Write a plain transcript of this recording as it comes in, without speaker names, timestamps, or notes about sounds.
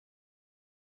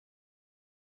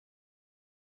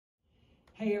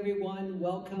Hey everyone,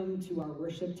 welcome to our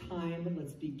worship time.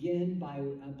 Let's begin by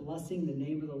blessing the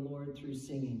name of the Lord through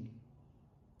singing.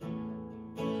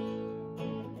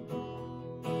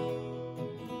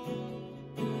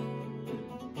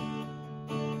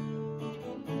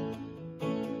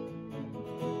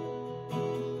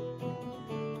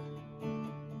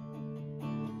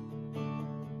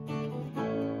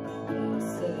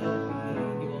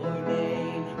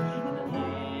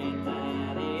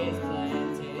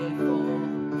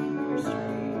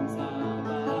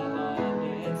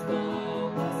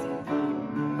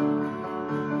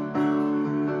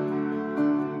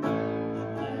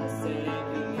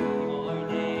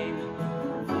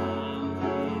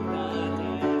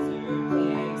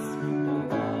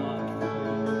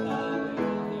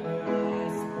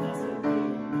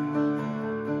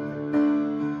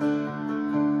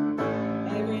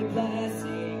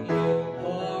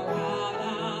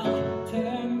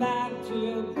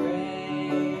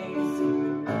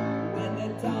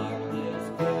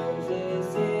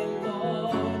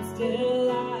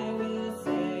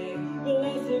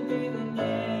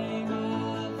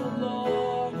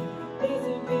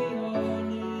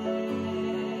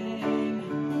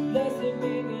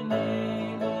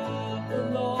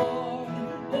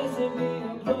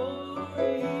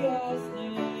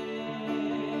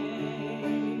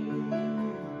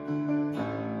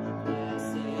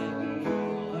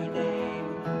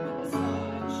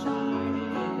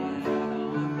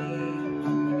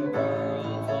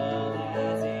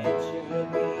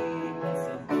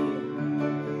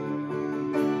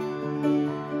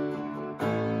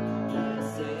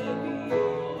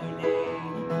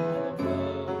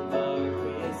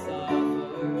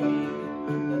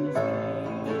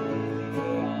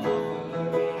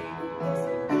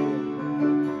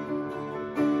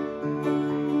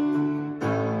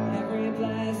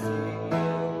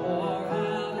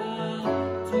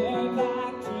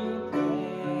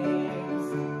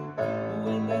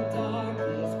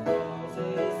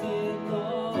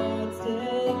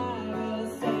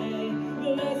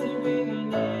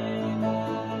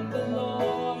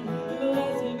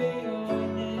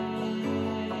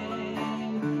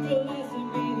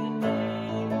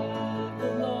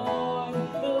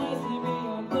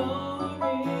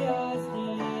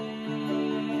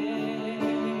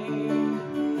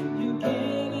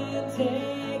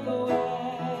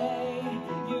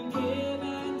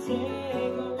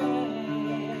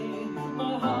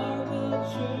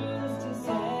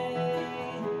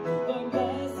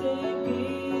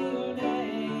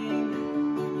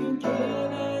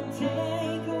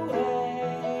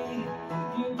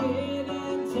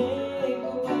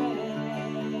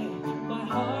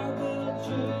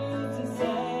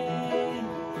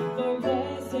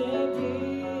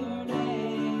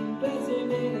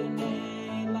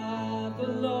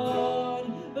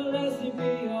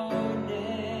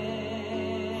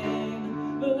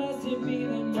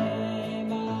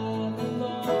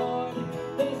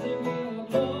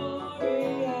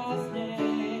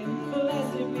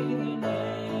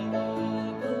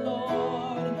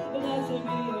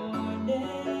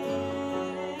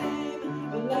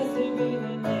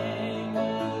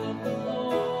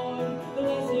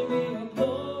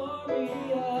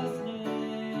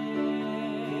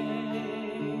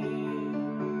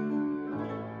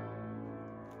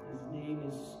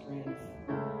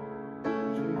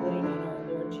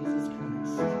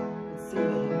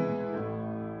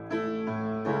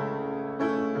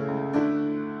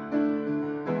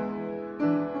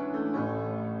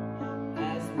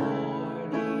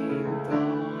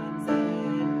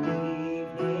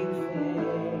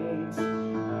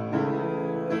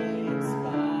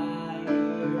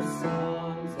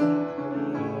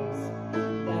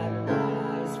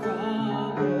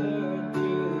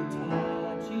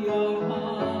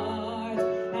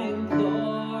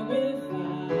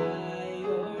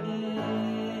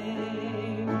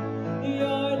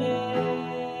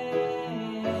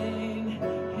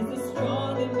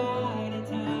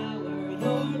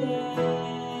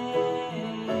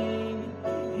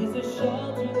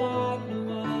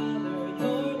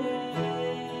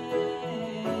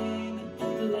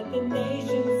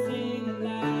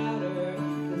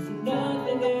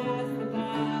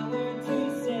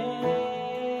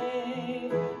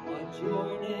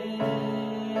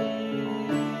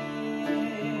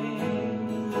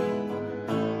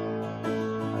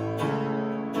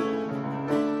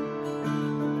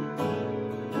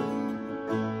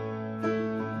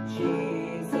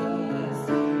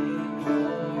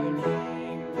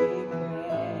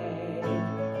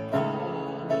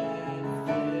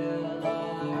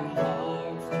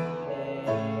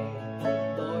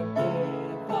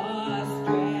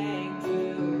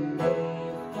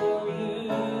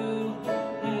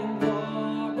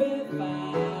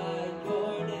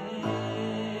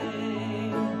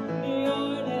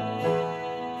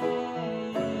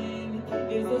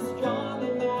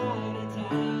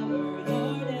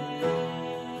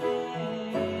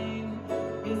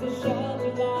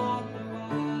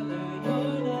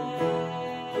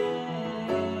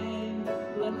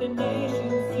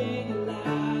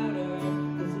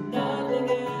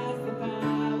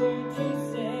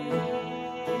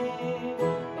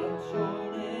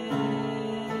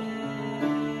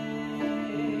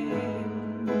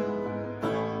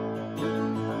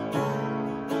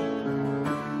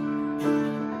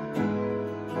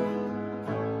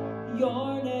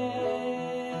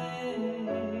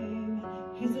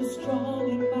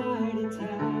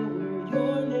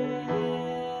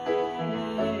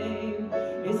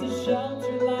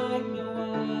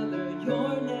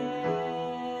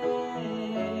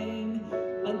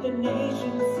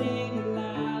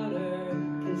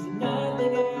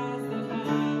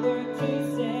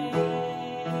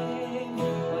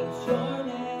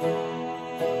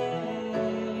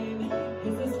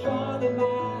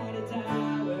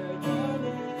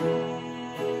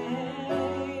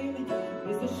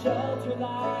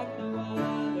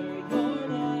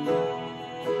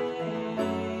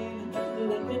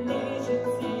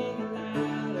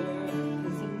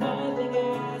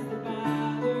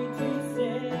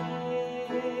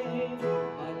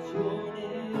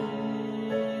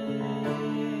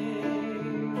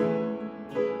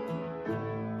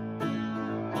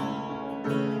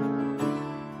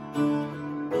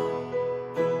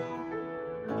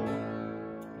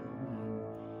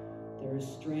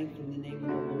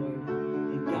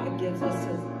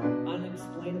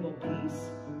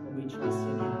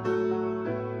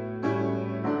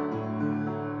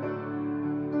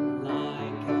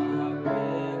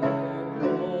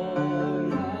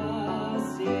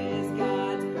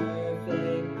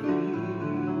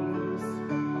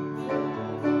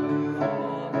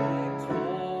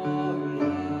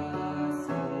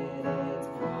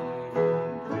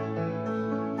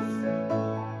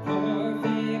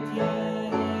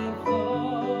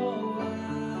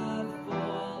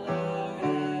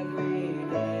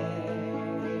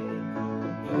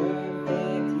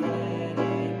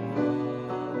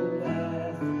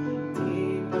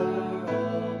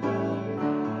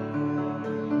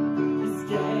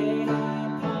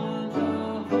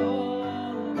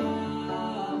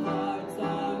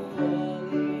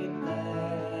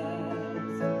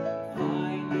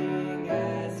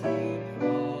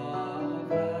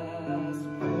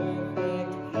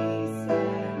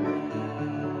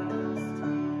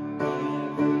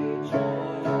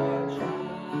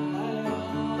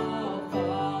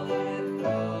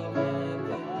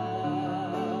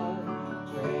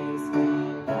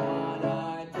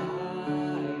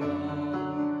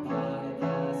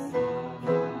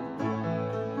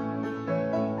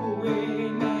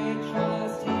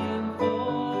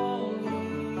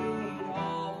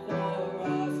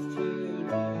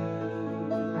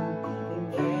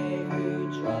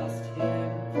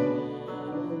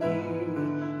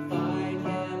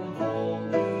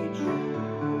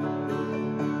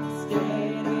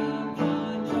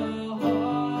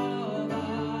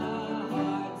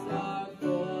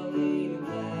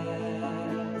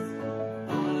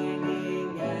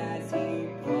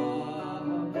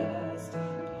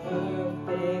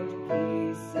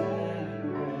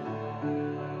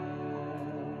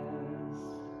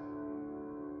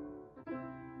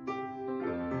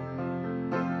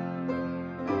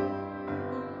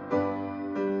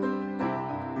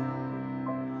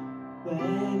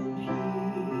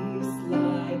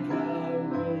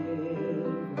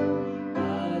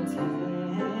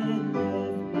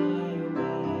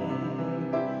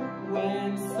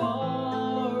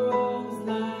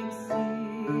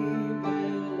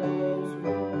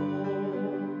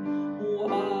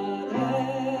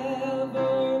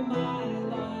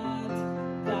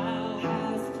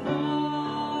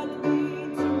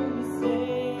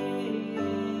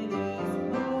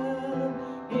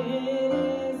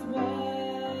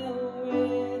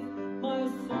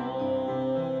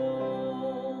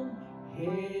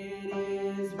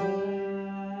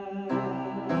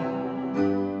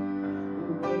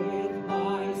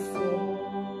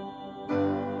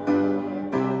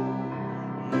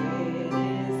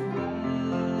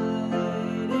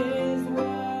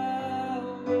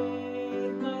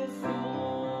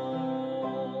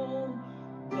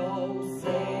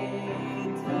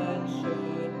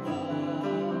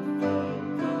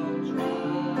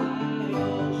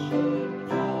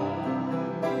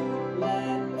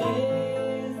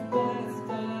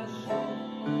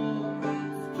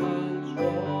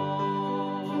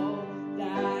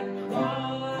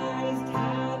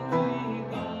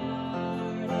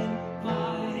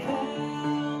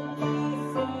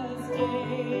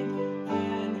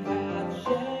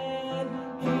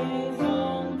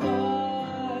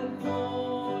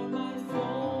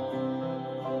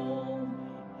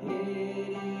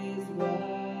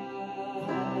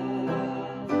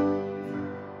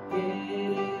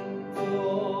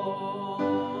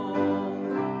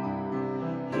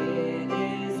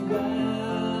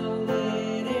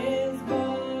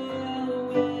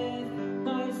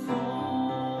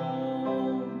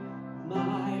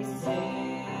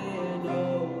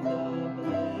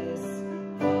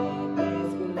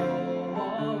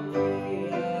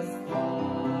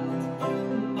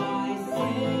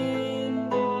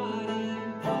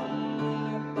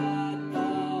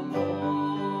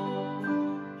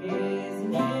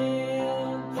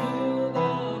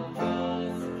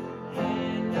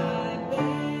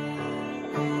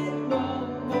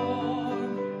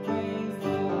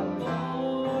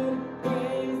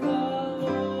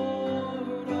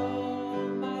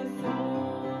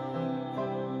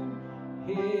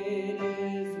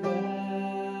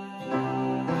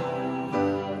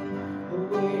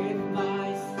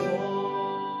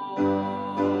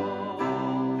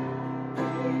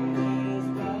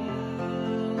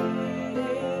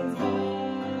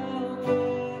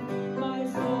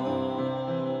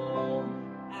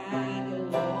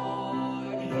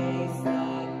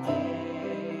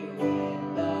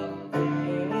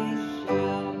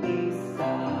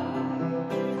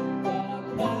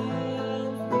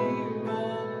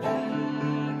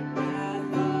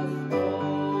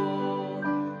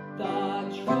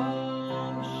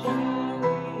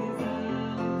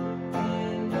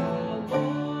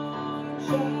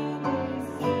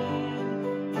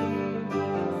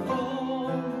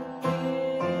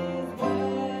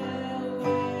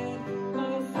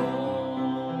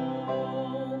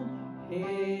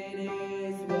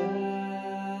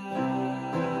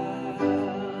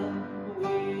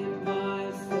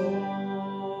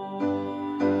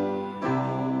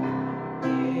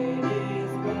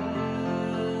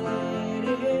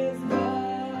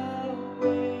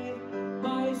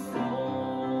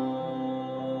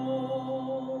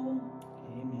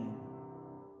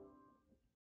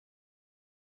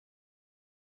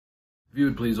 If you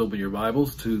would please open your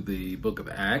Bibles to the book of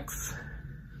Acts,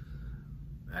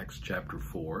 Acts chapter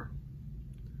 4.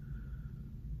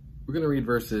 We're going to read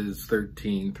verses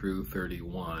 13 through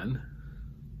 31.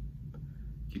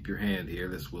 Keep your hand here.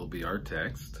 This will be our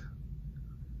text.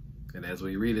 And as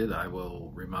we read it, I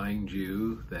will remind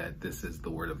you that this is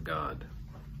the Word of God.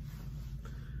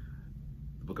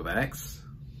 The book of Acts,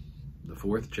 the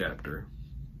 4th chapter.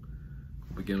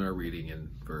 We'll begin our reading in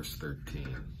verse 13.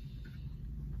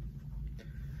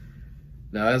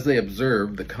 Now as they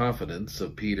observed the confidence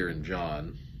of Peter and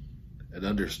John, and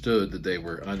understood that they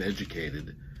were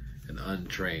uneducated and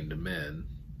untrained men,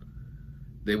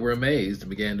 they were amazed and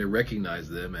began to recognize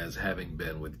them as having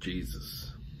been with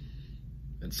Jesus.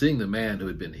 And seeing the man who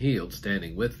had been healed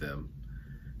standing with them,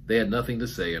 they had nothing to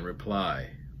say in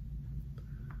reply.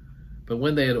 But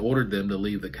when they had ordered them to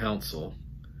leave the council,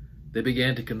 they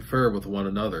began to confer with one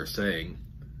another, saying,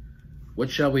 "What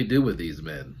shall we do with these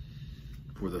men?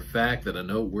 For the fact that a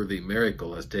noteworthy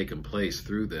miracle has taken place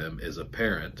through them is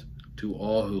apparent to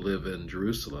all who live in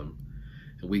Jerusalem,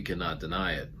 and we cannot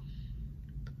deny it.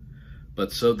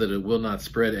 But so that it will not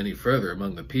spread any further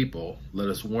among the people, let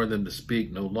us warn them to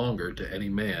speak no longer to any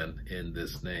man in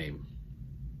this name."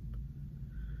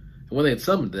 And when they had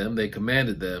summoned them, they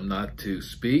commanded them not to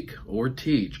speak or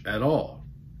teach at all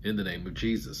in the name of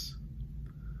Jesus.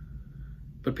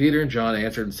 But Peter and John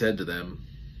answered and said to them,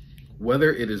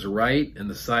 "Whether it is right in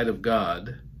the sight of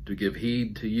God to give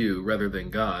heed to you rather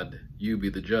than God, you be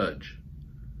the judge.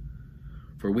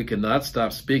 For we cannot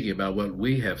stop speaking about what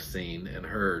we have seen and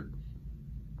heard."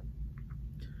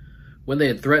 When they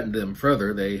had threatened them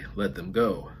further, they let them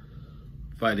go,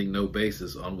 finding no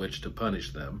basis on which to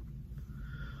punish them,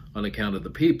 on account of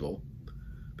the people,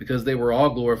 because they were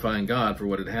all glorifying God for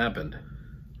what had happened.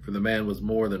 for the man was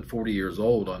more than 40 years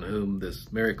old on whom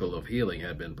this miracle of healing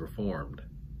had been performed.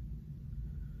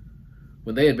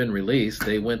 When they had been released,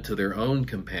 they went to their own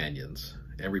companions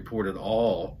and reported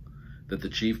all that the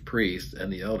chief priests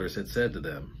and the elders had said to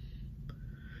them.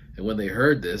 And when they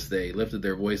heard this, they lifted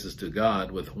their voices to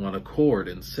God with one accord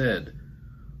and said,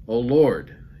 O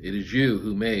Lord, it is you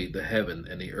who made the heaven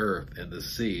and the earth and the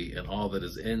sea and all that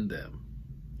is in them,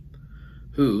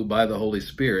 who, by the Holy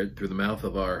Spirit, through the mouth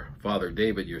of our father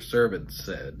David, your servant,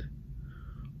 said,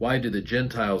 Why do the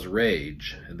Gentiles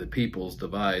rage and the peoples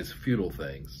devise futile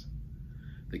things?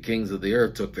 The kings of the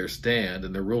earth took their stand,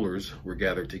 and the rulers were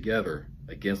gathered together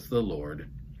against the Lord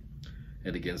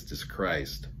and against his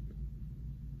Christ.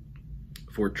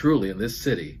 For truly in this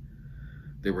city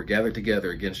they were gathered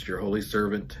together against your holy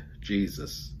servant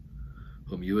Jesus,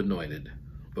 whom you anointed,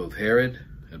 both Herod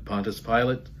and Pontius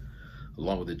Pilate,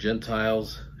 along with the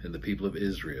Gentiles and the people of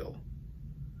Israel,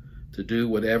 to do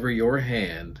whatever your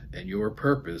hand and your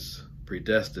purpose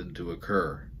predestined to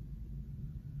occur.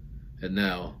 And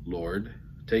now, Lord,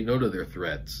 take note of their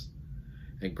threats,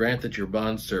 and grant that your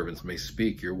bondservants may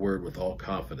speak your word with all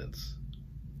confidence,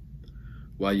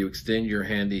 while you extend your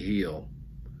hand to heal,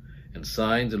 and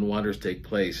signs and wonders take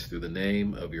place through the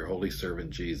name of your holy servant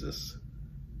Jesus.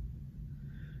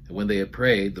 And when they had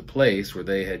prayed, the place where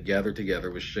they had gathered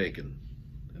together was shaken,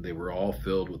 and they were all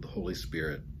filled with the Holy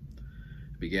Spirit,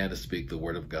 and began to speak the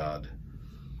word of God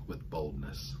with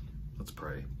boldness. Let's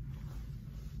pray.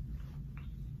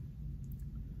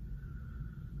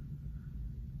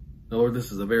 Now, Lord,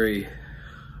 this is a very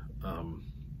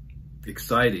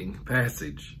exciting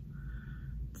passage.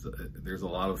 There's a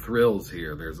lot of thrills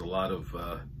here. There's a lot of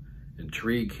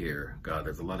intrigue here. God,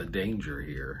 there's a lot of danger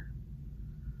here.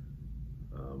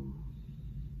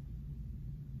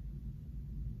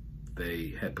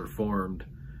 They had performed,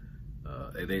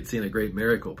 they'd seen a great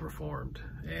miracle performed,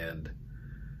 and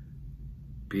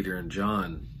Peter and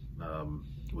John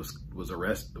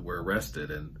were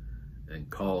arrested and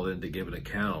called in to give an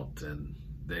account, and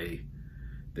they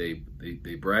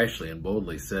brashly and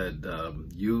boldly said,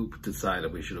 you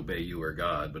decided we should obey you or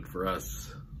God, but for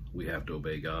us, we have to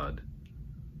obey God.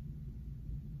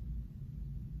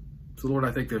 So Lord,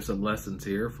 I think there's some lessons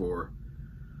here for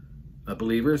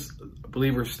believers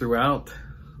throughout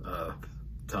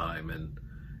time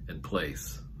and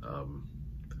place.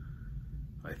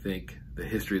 I think the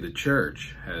history of the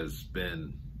church has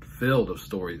been filled with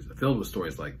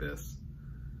stories like this,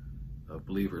 of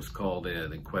believers called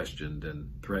in and questioned and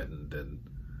threatened and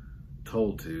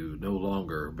told to no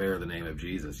longer bear the name of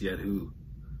Jesus, yet who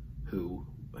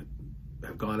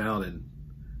have gone out and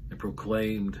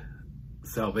proclaimed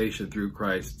salvation through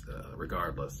Christ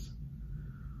regardless.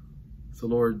 So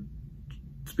Lord,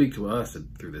 speak to us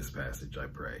through this passage, I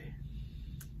pray.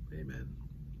 Amen.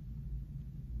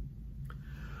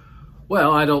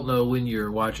 Well, I don't know when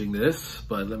you're watching this,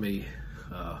 but let me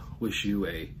wish you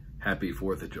a happy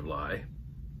 4th of July.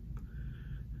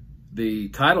 The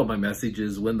title of my message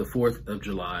is When the 4th of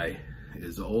July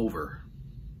is Over.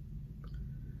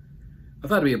 I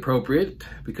thought it'd be appropriate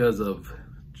because of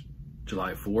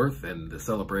July 4th and the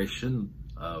celebration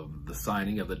of the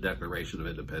signing of the Declaration of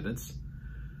Independence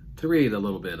to read a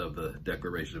little bit of the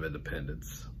Declaration of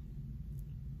Independence.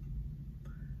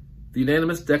 The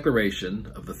unanimous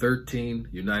declaration of the 13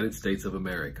 United States of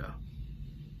America.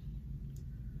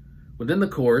 When in the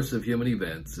course of human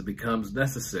events it becomes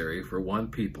necessary for one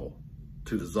people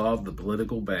to dissolve the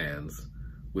political bands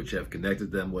which have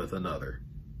connected them with another,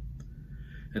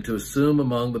 and to assume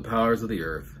among the powers of the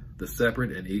earth the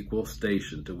separate and equal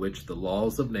station to which the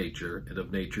laws of nature and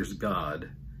of nature's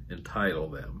God entitle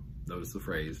them. Notice the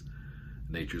phrase,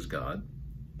 nature's God.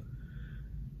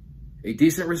 A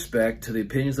decent respect to the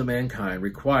opinions of mankind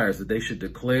requires that they should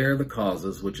declare the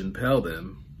causes which impel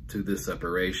them to this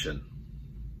separation.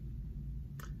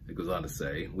 It goes on to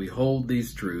say, we hold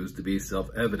these truths to be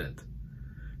self-evident,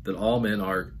 that all men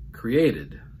are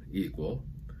created equal,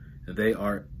 and they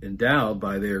are endowed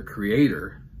by their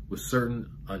Creator with certain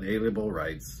unalienable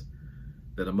rights,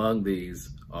 that among these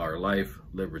are life,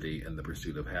 liberty, and the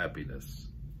pursuit of happiness.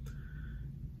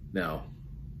 Now,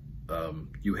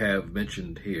 you have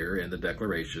mentioned here in the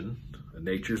Declaration,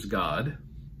 nature's God,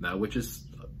 now which is,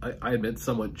 I admit,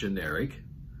 somewhat generic,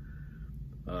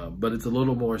 but it's a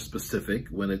little more specific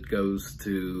when it goes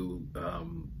to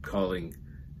calling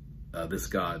this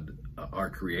God our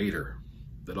Creator,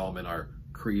 that all men are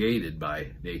created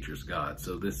by nature's God.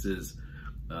 So this is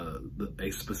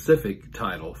a specific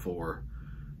title for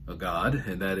a God,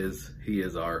 and that is, He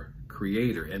is our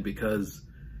Creator. And because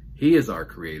He is our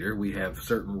Creator, we have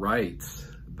certain rights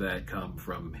that come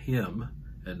from Him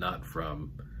and not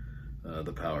from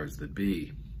the powers that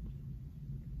be.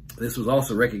 This was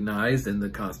also recognized in the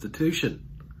Constitution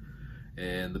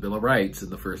and the Bill of Rights in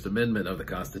the First Amendment of the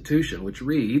Constitution, which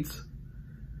reads,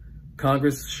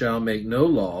 "Congress shall make no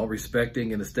law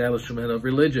respecting an establishment of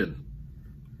religion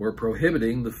or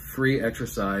prohibiting the free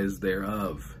exercise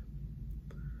thereof,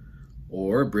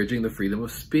 or abridging the freedom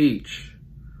of speech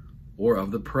or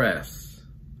of the press,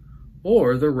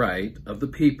 or the right of the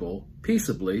people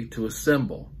peaceably to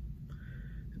assemble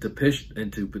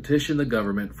and to petition the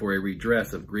government for a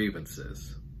redress of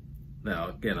grievances." Now,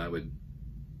 again, I would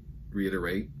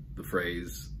reiterate the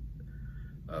phrase,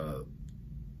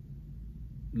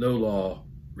 no law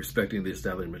respecting the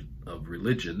establishment of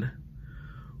religion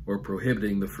or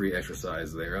prohibiting the free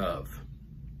exercise thereof.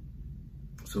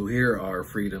 So here are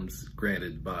freedoms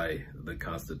granted by the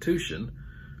Constitution,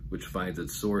 which finds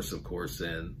its source, of course,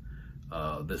 in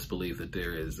this belief that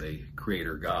there is a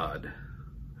creator God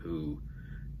who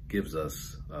gives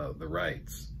us the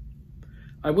rights.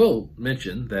 I will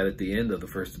mention that at the end of the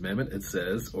First Amendment, it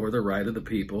says, "or the right of the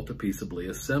people to peaceably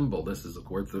assemble." This is, of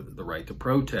course, the right to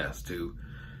protest, to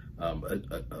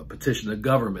petition the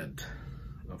government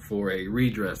for a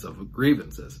redress of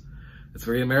grievances. It's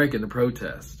very American to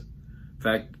protest. In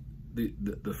fact,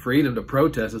 the freedom to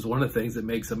protest is one of the things that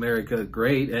makes America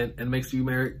great and makes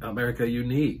America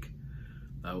unique.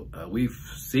 We've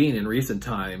seen in recent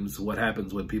times what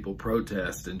happens when people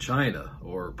protest in China,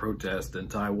 or protest in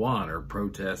Taiwan, or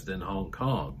protest in Hong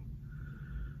Kong.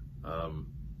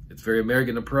 It's very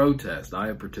American to protest. I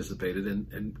have participated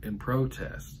in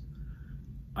protests.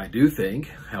 I do think,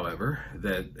 however,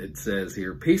 that it says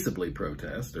here peaceably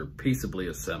protest or peaceably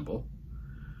assemble.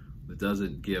 It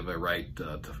doesn't give a right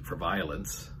for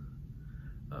violence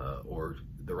or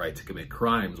the right to commit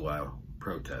crimes while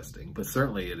protesting, but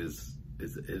certainly it is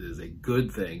a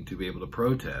good thing to be able to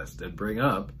protest and bring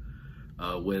up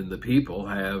when the people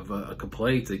have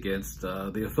complaints against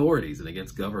the authorities and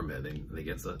against government and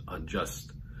against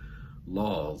unjust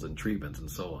laws and treatments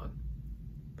and so on.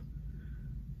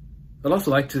 I'd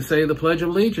also like to say the Pledge of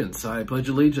Allegiance. I pledge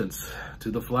allegiance to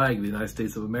the flag of the United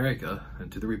States of America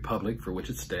and to the republic for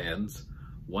which it stands,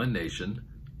 one nation,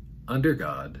 under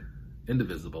God,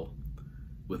 indivisible,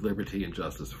 with liberty and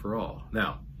justice for all.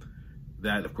 Now,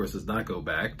 that, of course, does not go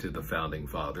back to the Founding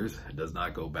Fathers. It does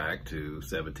not go back to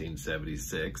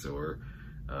 1776 or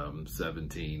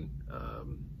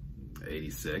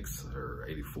 1786 or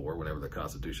 84, whenever the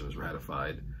Constitution was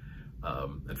ratified.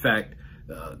 In fact,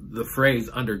 the phrase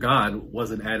 "under God"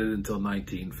 wasn't added until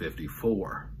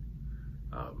 1954,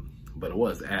 but it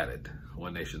was added,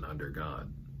 one nation under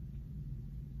God.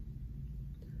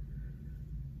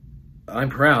 I'm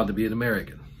proud to be an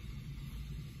American.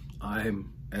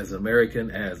 I'm as American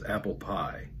as apple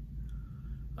pie.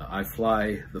 I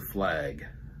fly the flag.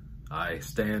 I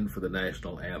stand for the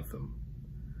national anthem.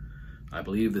 I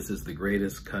believe this is the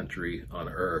greatest country on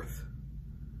earth.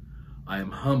 I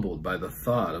am humbled by the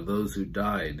thought of those who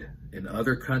died in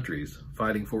other countries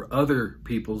fighting for other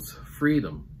people's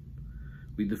freedom.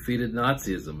 We defeated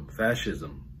Nazism,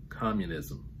 fascism,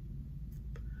 communism.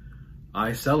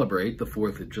 I celebrate the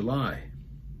 4th of July.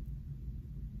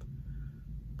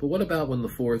 But what about when the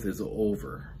 4th is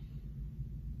over?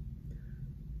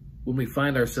 When we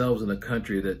find ourselves in a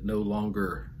country that no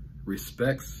longer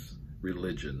respects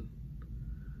religion,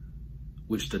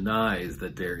 which denies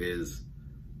that there is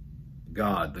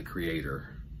God, the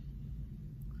Creator.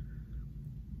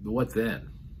 What then?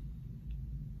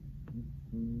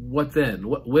 What then?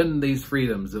 When these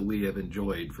freedoms that we have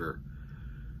enjoyed for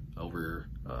over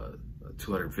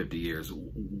 250 years,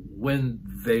 when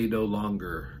they no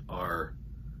longer are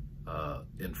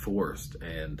enforced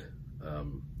and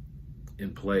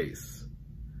in place,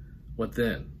 what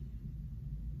then?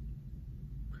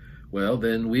 Well,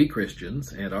 then we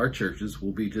Christians and our churches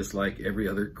will be just like every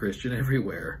other Christian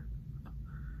everywhere.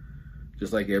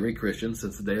 Just like every Christian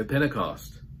since the day of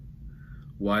Pentecost.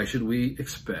 Why should we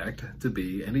expect to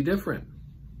be any different?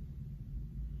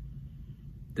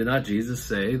 Did not Jesus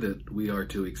say that we are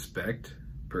to expect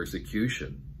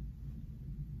persecution?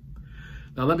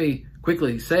 Now let me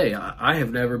quickly say, I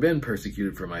have never been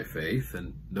persecuted for my faith,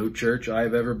 and no church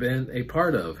I've ever been a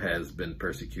part of has been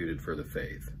persecuted for the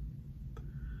faith.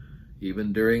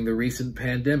 Even during the recent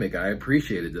pandemic, I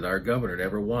appreciated that our governor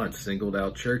never once singled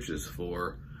out churches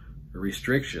for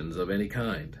restrictions of any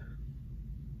kind.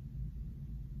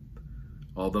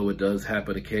 Although it does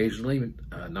happen occasionally,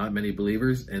 not many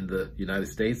believers in the United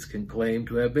States can claim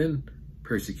to have been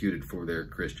persecuted for their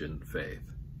Christian faith.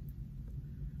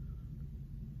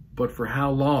 But for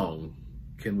how long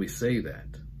can we say that?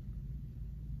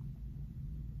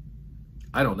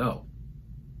 I don't know.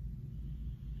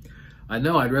 I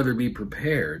know I'd rather be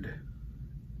prepared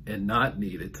and not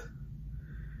need it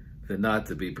than not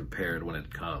to be prepared when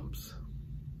it comes.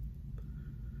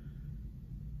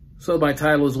 So my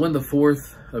title is When the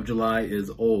 4th of July is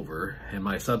Over, and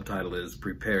my subtitle is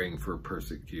Preparing for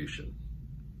Persecution.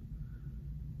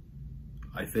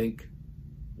 I think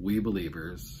we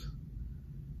believers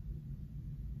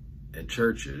and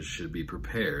churches should be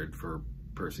prepared for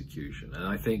persecution. And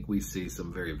I think we see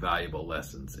some very valuable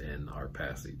lessons in our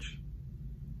passage.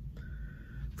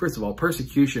 First of all,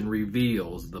 persecution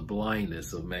reveals the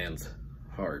blindness of man's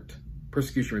heart.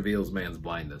 Persecution reveals man's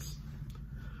blindness.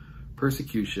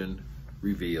 Persecution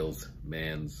reveals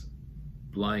man's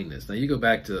blindness. Now you go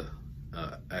back to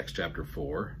Acts chapter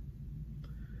 4,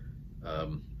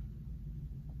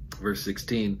 verse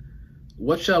 16.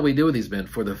 What shall we do with these men?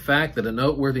 For the fact that a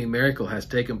noteworthy miracle has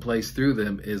taken place through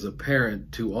them is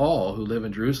apparent to all who live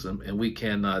in Jerusalem, and we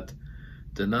cannot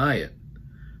deny it.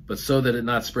 But so that it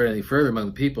not spread any further among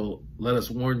the people, let us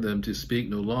warn them to speak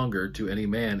no longer to any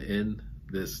man in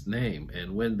this name.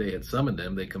 And when they had summoned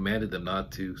them, they commanded them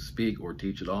not to speak or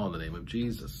teach at all in the name of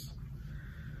Jesus.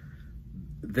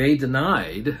 They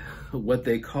denied what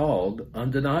they called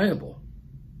undeniable.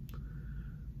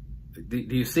 Do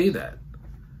you see that?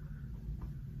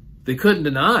 They couldn't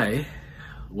deny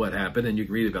what happened, and you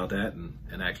can read about that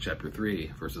in Acts chapter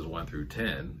 3, verses 1 through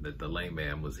 10, that the lame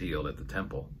man was healed at the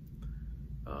temple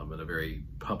in a very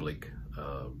public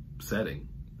setting.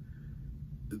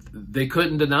 They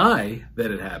couldn't deny that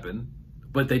it happened,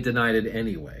 but they denied it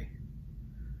anyway.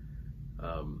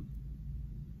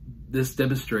 This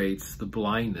demonstrates the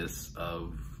blindness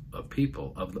of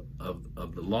people,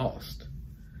 of the lost.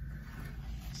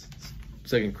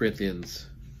 2 Corinthians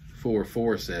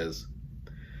 4:4 says,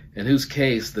 in whose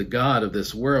case the God of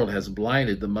this world has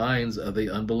blinded the minds of the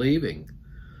unbelieving,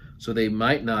 so they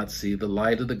might not see the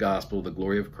light of the gospel of the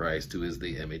glory of Christ, who is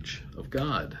the image of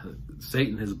God.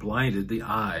 Satan has blinded the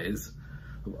eyes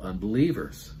of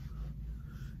unbelievers.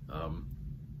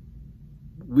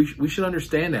 We should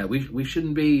understand that. We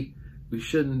shouldn't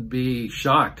be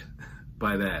shocked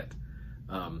by that.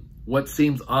 What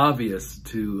seems obvious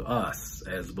to us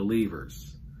as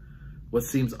believers, what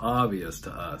seems obvious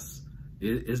to us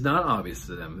is not obvious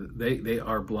to them. They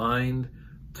are blind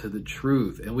to the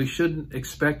truth, and we shouldn't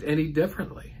expect any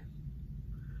differently.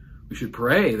 We should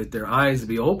pray that their eyes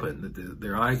be open, that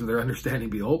their eyes of their understanding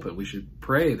be open. We should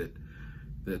pray that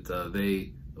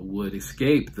they would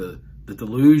escape the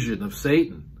delusion of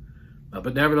Satan.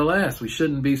 But nevertheless, we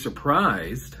shouldn't be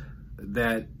surprised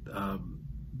that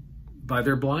by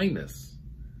their blindness.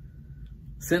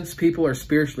 Since people are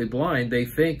spiritually blind, they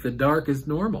think the dark is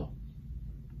normal.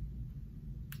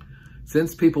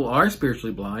 Since people are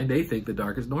spiritually blind, they think the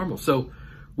dark is normal. So,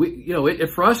 it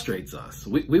frustrates us.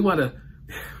 We want to,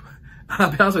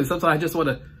 I'll be honest with you, sometimes I just want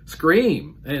to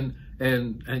scream and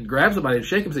grab somebody and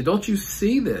shake them and say, don't you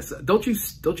see this? Don't you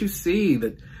see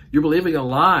that you're believing a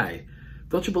lie?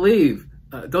 Don't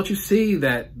you see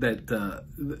that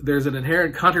there's an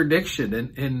inherent contradiction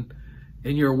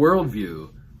in your worldview?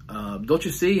 Don't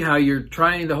you see how you're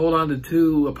trying to hold on to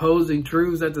two opposing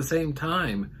truths at the same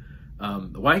time?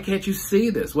 Why can't you see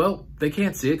this? Well, they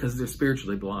can't see it because they're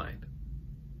spiritually blind.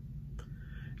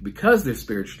 Because they're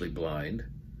spiritually blind,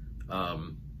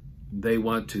 they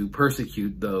want to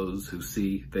persecute those who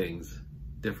see things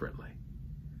differently.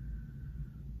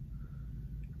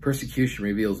 Persecution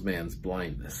reveals man's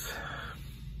blindness.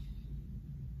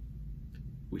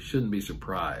 We shouldn't be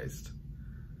surprised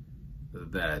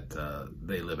that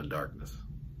they live in darkness.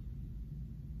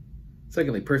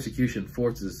 Secondly, persecution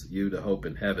forces you to hope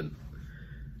in heaven.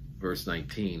 Verse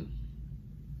 19.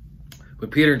 But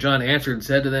Peter and John answered and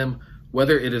said to them,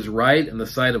 whether it is right in the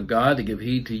sight of God to give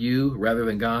heed to you rather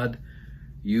than God,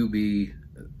 you be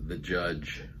the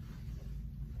judge.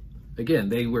 Again,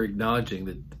 they were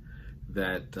acknowledging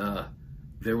that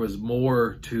there was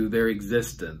more to their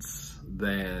existence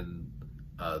than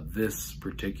this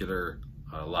particular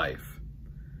life.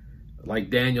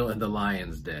 Like Daniel in the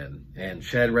lion's den, and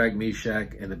Shadrach,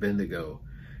 Meshach, and Abednego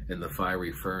in the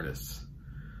fiery furnace.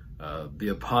 The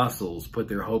apostles put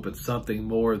their hope in something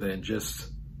more than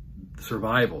just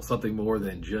survival, something more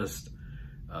than just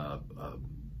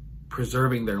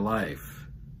preserving their life.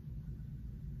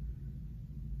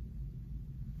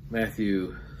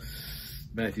 Matthew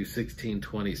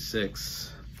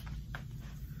 16:26.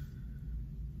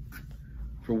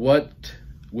 For what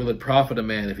will it profit a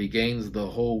man if he gains the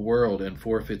whole world and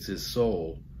forfeits his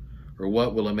soul? Or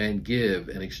what will a man give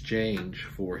in exchange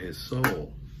for his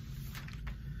soul?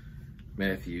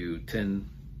 Matthew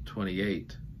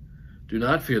 10:28. Do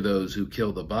not fear those who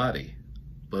kill the body,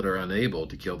 but are unable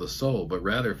to kill the soul, but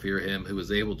rather fear him who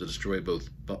is able to destroy both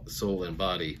soul and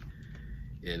body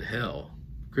in hell.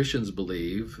 Christians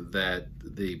believe that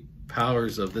the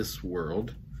powers of this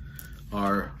world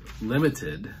are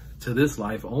limited to this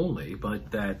life only,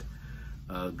 but that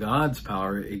God's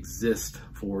power exists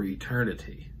for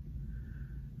eternity.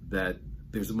 That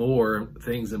there's more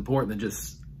things important than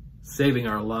just saving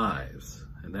our lives,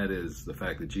 and that is the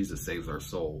fact that Jesus saves our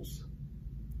souls.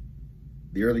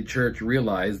 The early church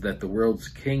realized that the world's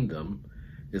kingdom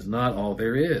is not all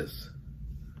there is.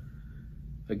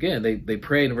 Again, they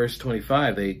prayed in verse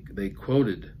 25, they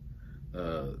quoted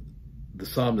the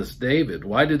psalmist David.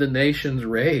 Why do the nations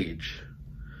rage?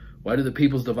 Why do the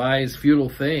peoples devise futile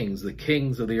things? The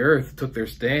kings of the earth took their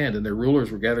stand, and their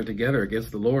rulers were gathered together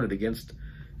against the Lord and against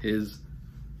his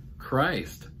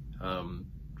Christ.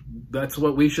 That's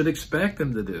what we should expect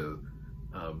them to do.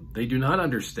 They do not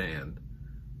understand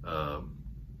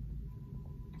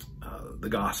the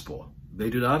gospel. They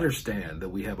do not understand that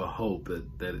we have a hope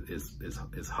that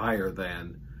is higher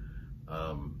than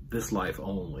this life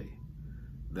only.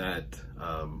 That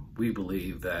we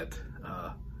believe that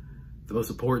the most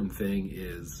important thing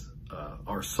is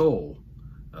our soul,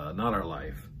 not our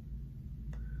life.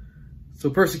 So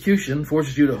persecution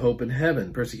forces you to hope in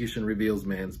heaven. Persecution reveals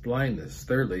man's blindness.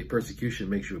 Thirdly,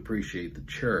 persecution makes you appreciate the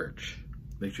church.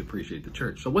 Makes you appreciate the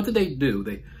church. So what did they do?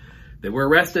 They were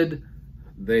arrested.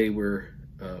 They were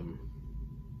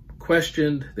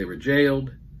questioned. They were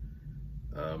jailed.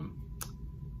 And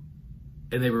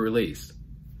they were released.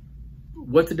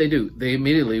 What did they do? They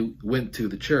immediately went to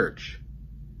the church.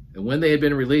 And when they had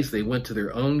been released, they went to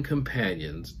their own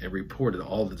companions and reported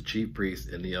all that the chief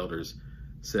priests and the elders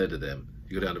said to them.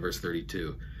 You go down to verse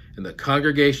 32. And the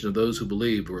congregation of those who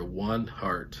believed were one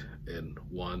heart and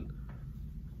one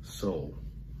soul.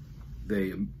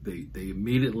 They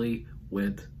immediately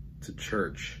went to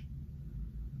church.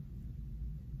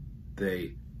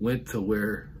 They went to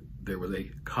where there was a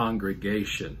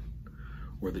congregation,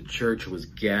 where the church was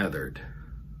gathered.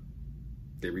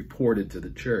 They reported to the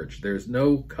church. There's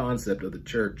no concept of the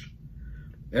church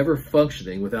ever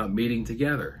functioning without meeting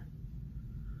together.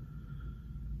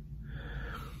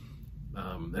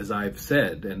 As I've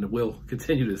said, and will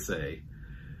continue to say,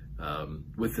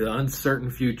 with the uncertain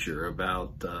future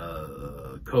about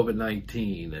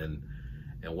COVID-19 and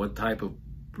what type of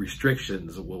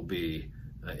restrictions will be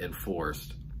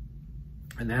enforced,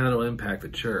 and how it'll impact the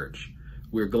church,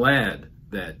 I'm glad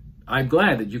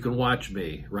that you can watch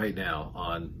me right now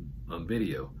on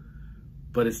video,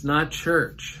 but it's not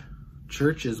church.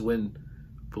 Church is when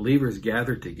believers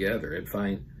gather together and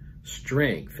find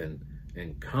strength and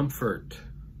comfort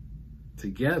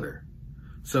together.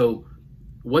 So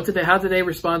how did they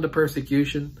respond to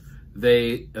persecution?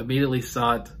 They immediately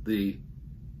sought the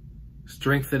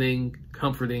strengthening,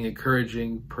 comforting,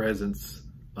 encouraging presence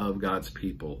of God's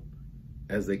people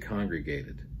as they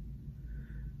congregated.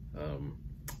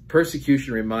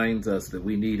 Persecution reminds us that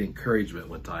we need encouragement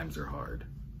when times are hard.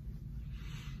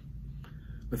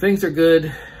 When things are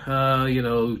good,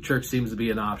 church seems to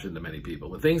be an option to many people.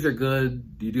 When things are good,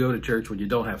 you go to church when you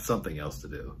don't have something else to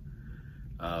do.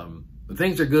 When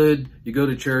things are good, you go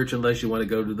to church unless you want to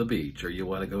go to the beach, or you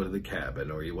want to go to the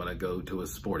cabin, or you want to go to a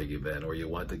sporting event, or you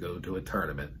want to go to a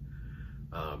tournament.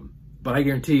 But I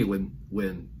guarantee you,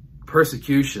 when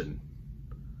persecution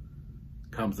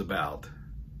comes about,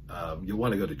 you'll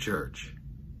want to go to church.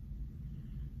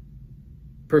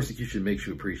 Persecution makes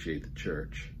you appreciate the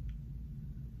church.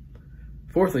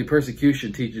 Fourthly,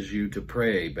 persecution teaches you to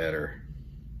pray better.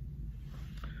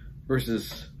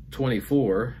 Verses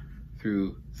 24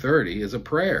 through 30 is a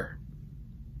prayer.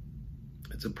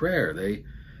 It's a prayer. They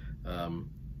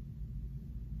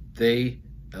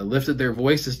lifted their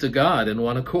voices to God in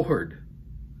one accord.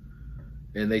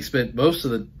 And they spent most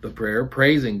of the prayer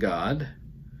praising God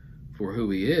for who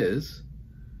he is.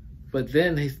 But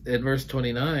then in verse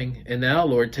 29, and now,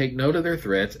 Lord, take note of their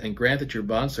threats and grant that your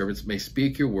bondservants may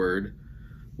speak your word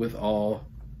with all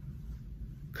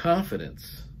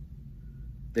confidence.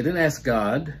 They didn't ask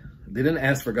God. They didn't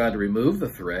ask for God to remove the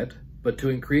threat, but to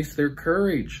increase their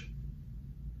courage.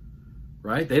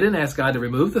 Right? They didn't ask God to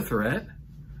remove the threat.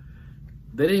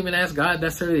 They didn't even ask God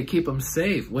necessarily to keep them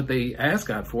safe. What they asked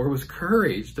God for was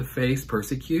courage to face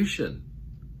persecution.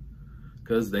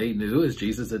 Because they knew, as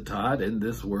Jesus had taught, in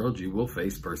this world you will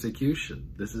face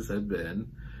persecution. This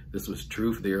was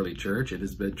true for the early church. It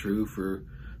has been true for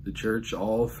the church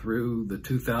all through the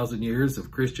 2,000 years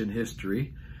of Christian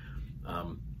history.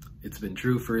 It's been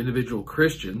true for individual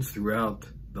Christians throughout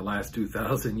the last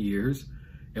 2,000 years.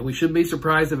 And we shouldn't be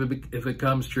surprised if it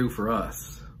comes true for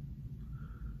us,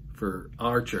 for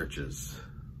our churches,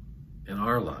 in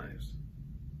our lives.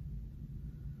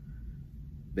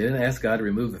 They didn't ask God to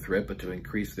remove the threat, but to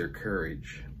increase their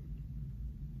courage.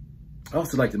 I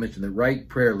also like to mention that right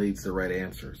prayer leads to right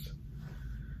answers.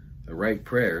 The right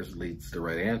prayers leads to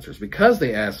right answers. Because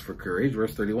they asked for courage,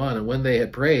 verse 31, and when they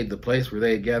had prayed, the place where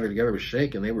they had gathered together was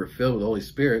shaken. They were filled with the Holy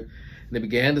Spirit, and they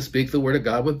began to speak the word of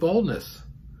God with boldness.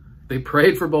 They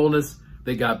prayed for boldness.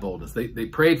 They got boldness. They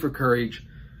prayed for courage.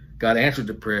 God answered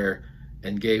the prayer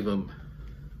and gave them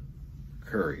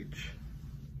courage.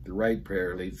 The right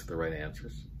prayer leads to the right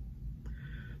answers.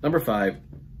 Number 5,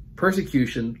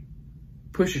 persecution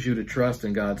pushes you to trust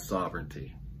in God's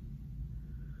sovereignty.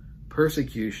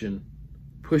 Persecution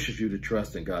pushes you to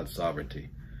trust in God's sovereignty.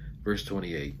 Verse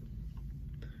 28,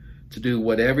 to do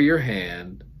whatever your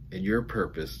hand and your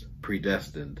purpose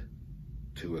predestined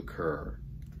to occur.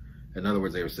 In other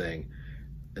words, they were saying,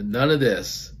 none of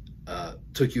this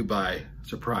took you by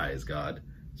surprise, God.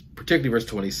 Particularly verse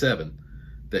 27,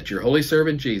 that your holy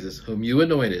servant Jesus, whom you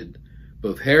anointed,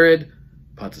 both Herod,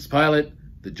 Pontius Pilate,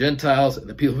 the Gentiles, and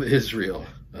the people of Israel,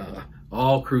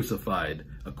 all crucified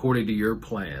according to your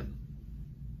plan.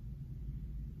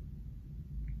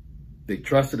 They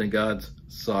trusted in God's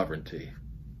sovereignty.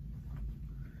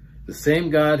 The same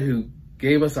God who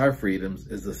gave us our freedoms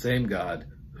is the same God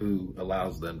who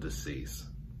allows them to cease.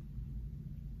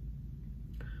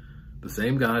 The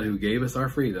same God who gave us our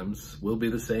freedoms will be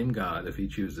the same God, if he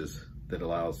chooses, that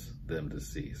allows them to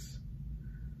cease.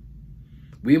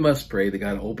 We must pray that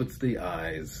God opens the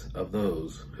eyes of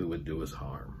those who would do us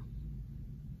harm.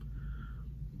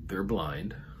 They're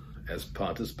blind, as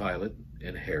Pontius Pilate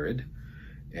and Herod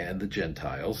and the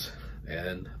Gentiles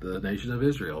and the nation of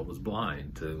Israel was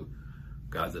blind to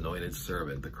God's anointed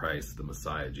servant, the Christ, the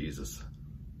Messiah, Jesus.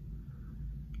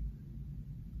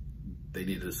 They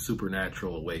needed a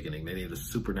supernatural awakening. They needed a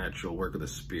supernatural work of the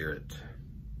Spirit.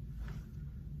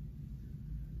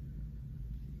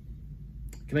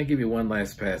 Can I give you one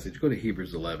last passage? Go to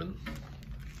Hebrews 11.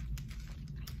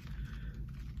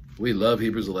 We love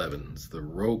Hebrews 11. It's the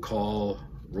roll call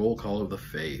of the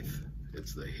faith.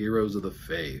 It's the heroes of the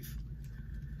faith.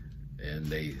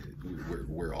 And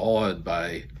we're awed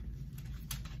by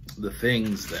the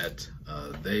things that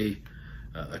they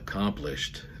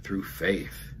accomplished through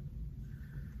faith.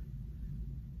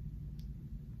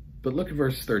 But look at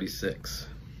verse 36.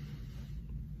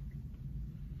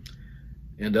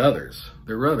 And others.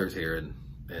 There were others here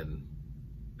in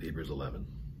Hebrews 11.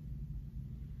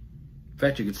 In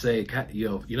fact, you could say,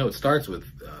 it starts with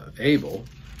Abel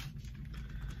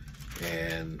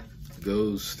and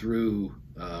goes through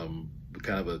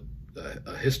kind of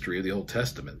a history of the Old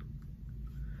Testament.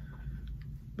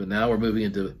 But now we're moving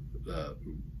into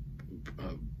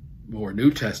more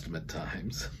New Testament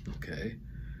times, okay?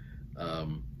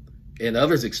 And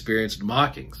others experienced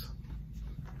mockings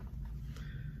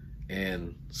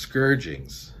and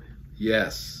scourgings,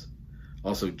 yes,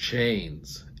 also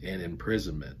chains and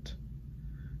imprisonment.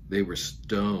 They were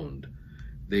stoned.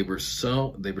 They were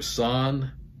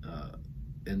sawn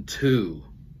in two,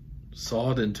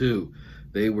 sawed in two.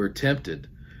 They were tempted.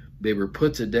 They were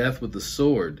put to death with the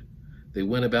sword. They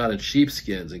went about in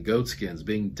sheepskins and goatskins,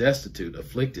 being destitute,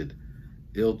 afflicted,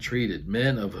 ill-treated,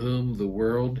 men of whom the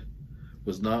world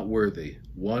was not worthy,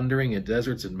 wandering in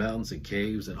deserts and mountains and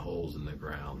caves and holes in the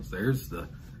grounds. There's the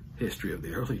history of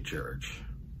the early church.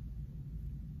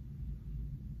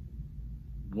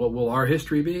 What will our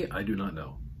history be? I do not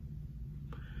know.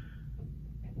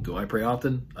 Do I pray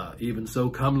often? Even so,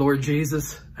 come Lord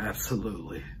Jesus?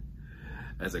 Absolutely.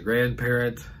 As a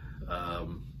grandparent,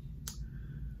 I'm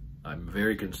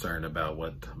very concerned about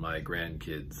what my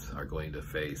grandkids are going to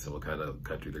face and what kind of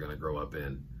country they're going to grow up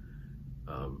in.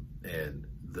 And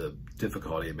the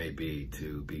difficulty it may be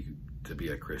to be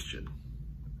a Christian.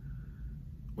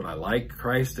 Would I like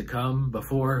Christ to come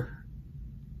before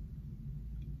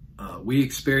we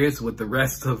experience what the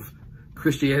rest of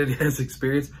Christianity has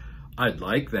experienced? I'd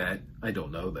like that. I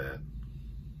don't know that.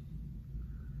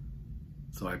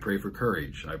 So I pray for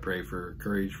courage. I pray for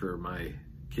courage for my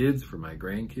kids, for my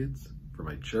grandkids, for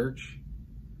my church.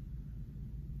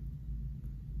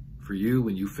 For you,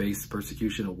 when you face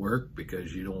persecution at work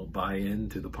because you don't buy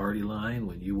into the party line,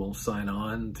 when you won't sign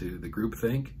on to the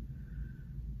groupthink,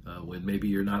 when maybe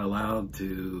you're not allowed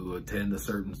to attend a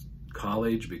certain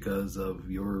college because of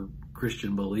your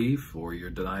Christian belief, or you're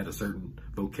denied a certain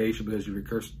vocation because of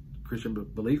your Christian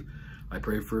belief, I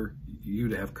pray for you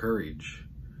to have courage.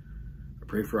 I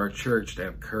pray for our church to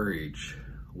have courage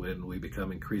when we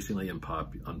become increasingly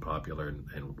unpopular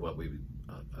in what we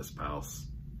espouse,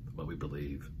 what we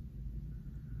believe.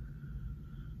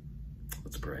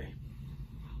 Let's pray.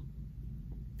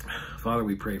 Father,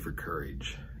 we pray for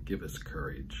courage. give us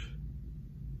courage.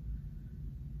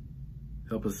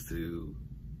 Help us to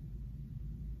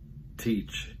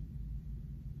teach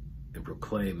and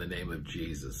proclaim the name of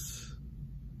Jesus.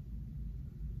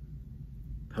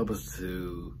 Help us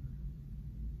to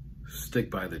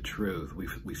stick by the truth.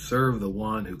 We serve the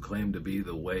one who claimed to be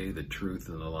the way, the truth,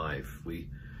 and the life. We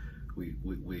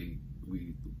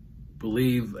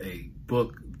believe a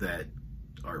book that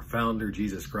our founder,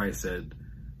 Jesus Christ, said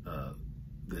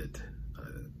that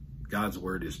God's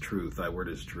word is truth. Thy word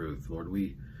is truth. Lord,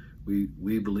 we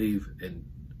believe in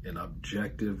an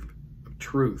objective of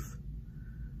truth.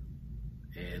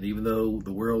 And even though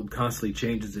the world constantly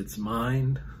changes its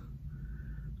mind,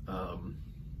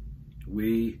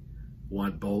 we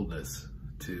want boldness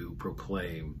to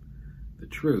proclaim the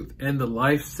truth and the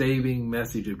life-saving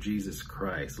message of Jesus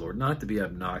Christ, Lord, not to be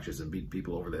obnoxious and beat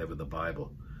people over the head with the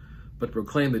Bible, but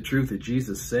proclaim the truth that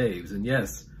Jesus saves. And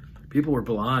yes, people were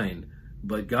blind,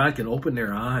 but God can open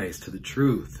their eyes to the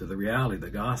truth, to the reality of the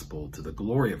gospel, to the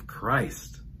glory of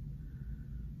Christ.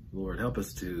 Lord, help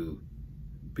us to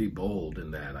be bold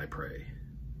in that, I pray.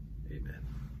 Amen.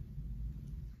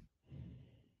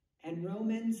 And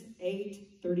Romans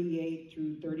 8:38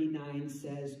 through 39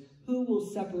 says, "Who will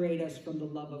separate us from the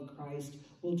love of Christ?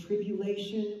 Will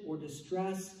tribulation or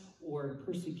distress or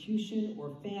persecution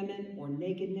or famine or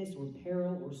nakedness or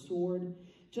peril or sword?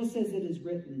 Just as it is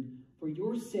written, for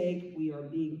your sake we are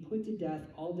being put to death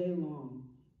all day long.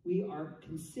 We are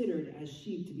considered as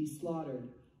sheep to be slaughtered.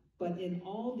 But in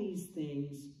all these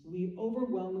things we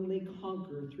overwhelmingly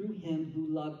conquer through him who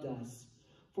loved us.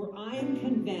 For I am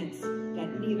convinced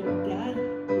that neither death,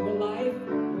 nor life,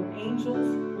 nor angels,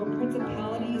 nor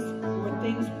principalities, nor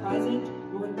things present,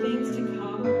 nor things to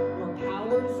come,